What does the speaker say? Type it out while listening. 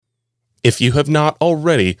If you have not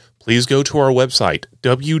already, please go to our website,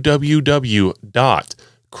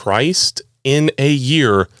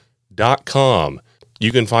 www.christinayear.com.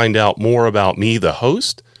 You can find out more about me, the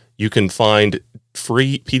host. You can find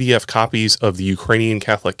free PDF copies of the Ukrainian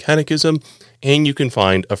Catholic Catechism, and you can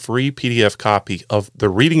find a free PDF copy of the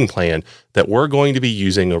reading plan that we're going to be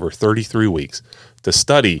using over 33 weeks to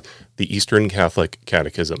study the Eastern Catholic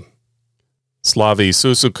Catechism. Slava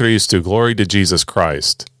Isusu Christu, glory to Jesus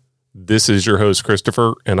Christ. This is your host,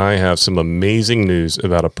 Christopher, and I have some amazing news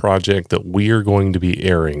about a project that we are going to be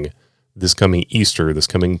airing this coming Easter, this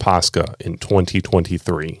coming Pascha in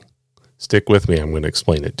 2023. Stick with me, I'm going to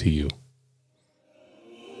explain it to you.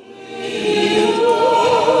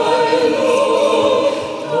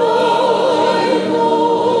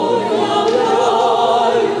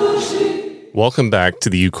 Welcome back to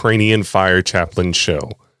the Ukrainian Fire Chaplain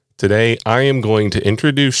Show. Today, I am going to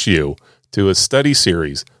introduce you to a study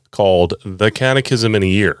series called The Catechism in a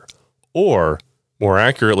Year, or more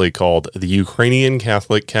accurately called the Ukrainian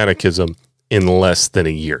Catholic Catechism in less than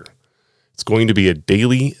a year. It's going to be a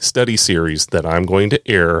daily study series that I'm going to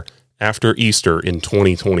air after Easter in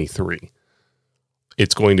 2023.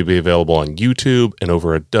 It's going to be available on YouTube and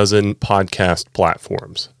over a dozen podcast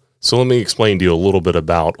platforms. So let me explain to you a little bit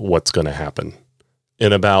about what's going to happen.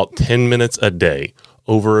 In about 10 minutes a day,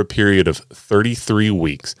 over a period of 33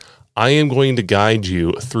 weeks, I am going to guide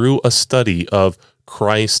you through a study of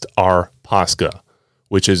Christ our Pascha,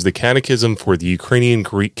 which is the Catechism for the Ukrainian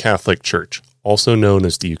Greek Catholic Church, also known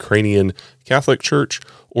as the Ukrainian Catholic Church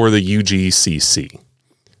or the UGCC.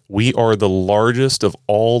 We are the largest of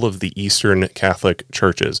all of the Eastern Catholic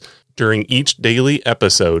churches. During each daily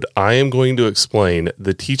episode, I am going to explain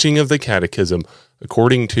the teaching of the Catechism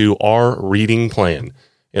according to our reading plan,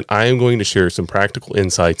 and I am going to share some practical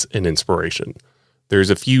insights and inspiration. There's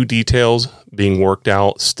a few details being worked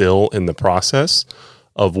out still in the process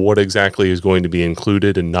of what exactly is going to be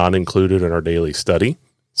included and not included in our daily study.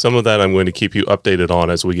 Some of that I'm going to keep you updated on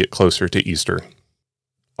as we get closer to Easter.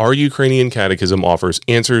 Our Ukrainian Catechism offers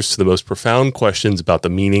answers to the most profound questions about the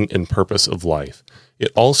meaning and purpose of life.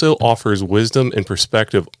 It also offers wisdom and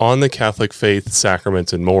perspective on the Catholic faith,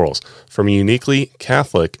 sacraments, and morals from a uniquely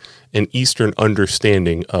Catholic and Eastern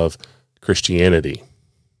understanding of Christianity.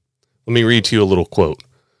 Let me read to you a little quote.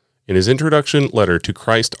 In his introduction letter to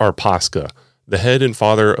Christ our Pascha, the head and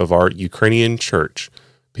father of our Ukrainian church,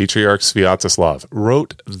 Patriarch Sviatoslav,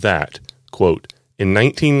 wrote that, quote, in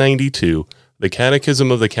 1992, the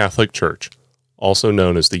Catechism of the Catholic Church, also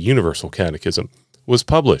known as the Universal Catechism, was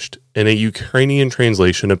published, and a Ukrainian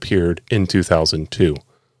translation appeared in 2002.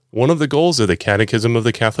 One of the goals of the Catechism of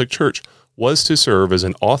the Catholic Church was to serve as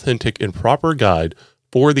an authentic and proper guide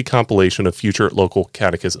for the compilation of future local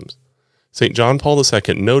catechisms. St. John Paul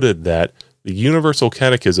II noted that the Universal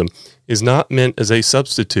Catechism is not meant as a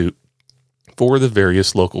substitute for the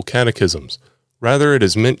various local catechisms. Rather, it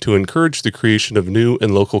is meant to encourage the creation of new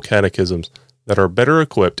and local catechisms that are better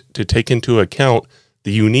equipped to take into account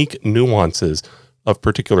the unique nuances of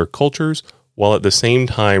particular cultures, while at the same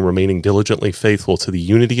time remaining diligently faithful to the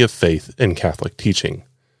unity of faith and Catholic teaching.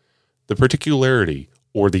 The particularity,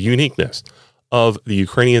 or the uniqueness, of the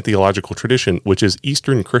Ukrainian theological tradition, which is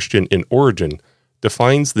Eastern Christian in origin,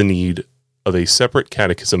 defines the need of a separate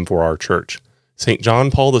catechism for our church. St.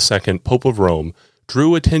 John Paul II, Pope of Rome,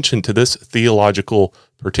 drew attention to this theological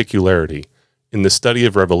particularity. In the study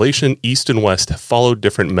of Revelation, East and West have followed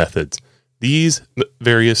different methods. These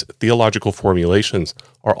various theological formulations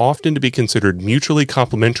are often to be considered mutually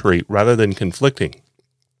complementary rather than conflicting.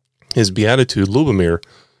 His Beatitude, Lubomir,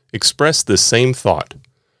 expressed this same thought.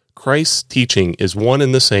 Christ's teaching is one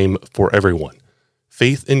and the same for everyone.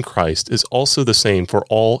 Faith in Christ is also the same for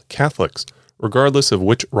all Catholics, regardless of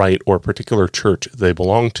which rite or particular church they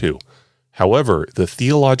belong to. However, the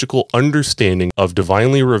theological understanding of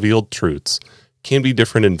divinely revealed truths can be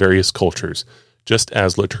different in various cultures, just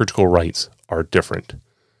as liturgical rites are different.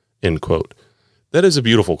 End quote. That is a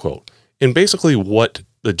beautiful quote. And basically what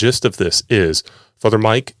the gist of this is, Father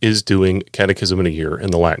Mike is doing Catechism in a Year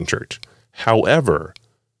in the Latin Church. However,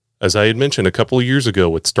 as I had mentioned a couple of years ago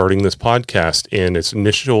with starting this podcast and its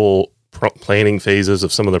initial planning phases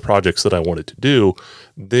of some of the projects that I wanted to do,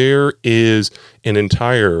 there is an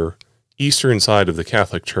entire Eastern side of the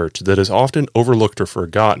Catholic Church that is often overlooked or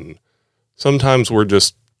forgotten. Sometimes we're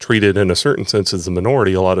just treated in a certain sense as the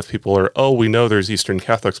minority. A lot of people are, oh, we know there's Eastern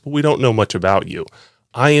Catholics, but we don't know much about you.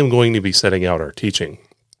 I am going to be setting out our teaching.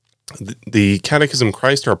 The Catechism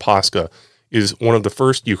Christ our Pascha is one of the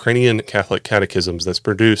first Ukrainian Catholic catechisms that's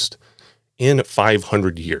produced in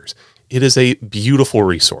 500 years. It is a beautiful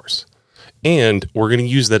resource, and we're going to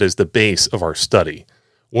use that as the base of our study.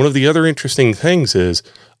 One of the other interesting things is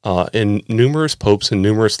in numerous popes and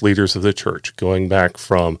numerous leaders of the church, going back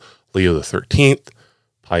from Leo the 13th,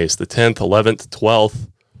 Pius the 10th, 11th, 12th,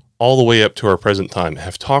 all the way up to our present time,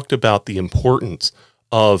 have talked about the importance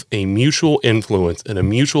of a mutual influence and a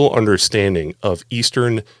mutual understanding of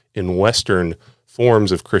Eastern and Western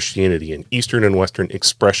forms of Christianity and Eastern and Western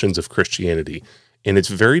expressions of Christianity. And it's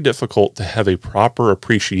very difficult to have a proper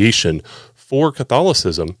appreciation for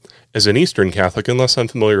Catholicism as an Eastern Catholic unless I'm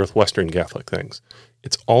familiar with Western Catholic things.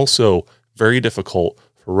 It's also very difficult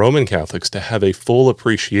for Roman Catholics to have a full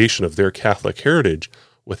appreciation of their Catholic heritage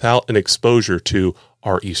without an exposure to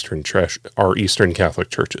our Eastern Catholic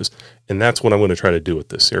churches. And that's what I'm going to try to do with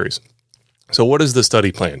this series. So what is the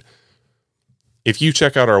study plan? If you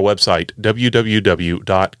check out our website,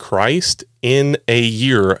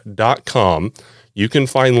 www.christinayear.com, you can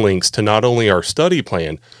find links to not only our study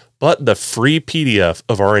plan, but the free PDF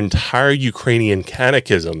of our entire Ukrainian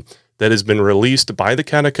Catechism that has been released by the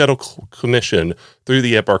Catechetical Commission through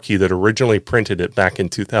the eparchy that originally printed it back in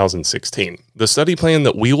 2016. The study plan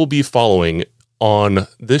that we will be following on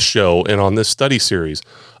this show and on this study series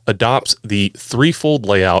adopts the threefold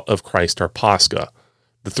layout of Christ our Pascha.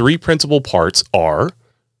 The three principal parts are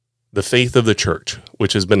the faith of the church,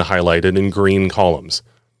 which has been highlighted in green columns,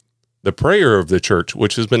 the prayer of the church,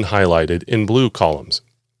 which has been highlighted in blue columns,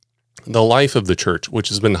 the life of the church, which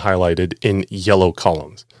has been highlighted in yellow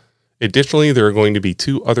columns. Additionally, there are going to be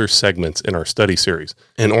two other segments in our study series.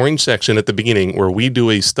 An orange section at the beginning where we do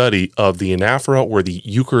a study of the anaphora or the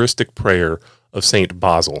Eucharistic prayer of St.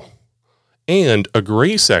 Basil, and a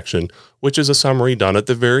gray section, which is a summary done at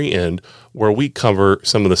the very end where we cover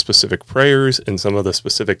some of the specific prayers and some of the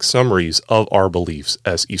specific summaries of our beliefs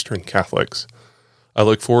as Eastern Catholics. I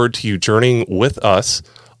look forward to you journeying with us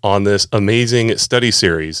on this amazing study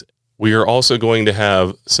series. We are also going to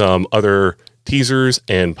have some other teasers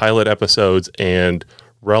and pilot episodes and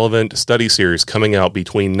relevant study series coming out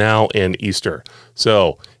between now and Easter.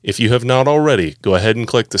 So if you have not already, go ahead and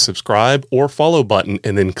click the subscribe or follow button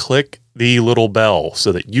and then click the little bell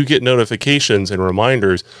so that you get notifications and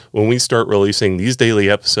reminders when we start releasing these daily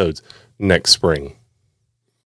episodes next spring.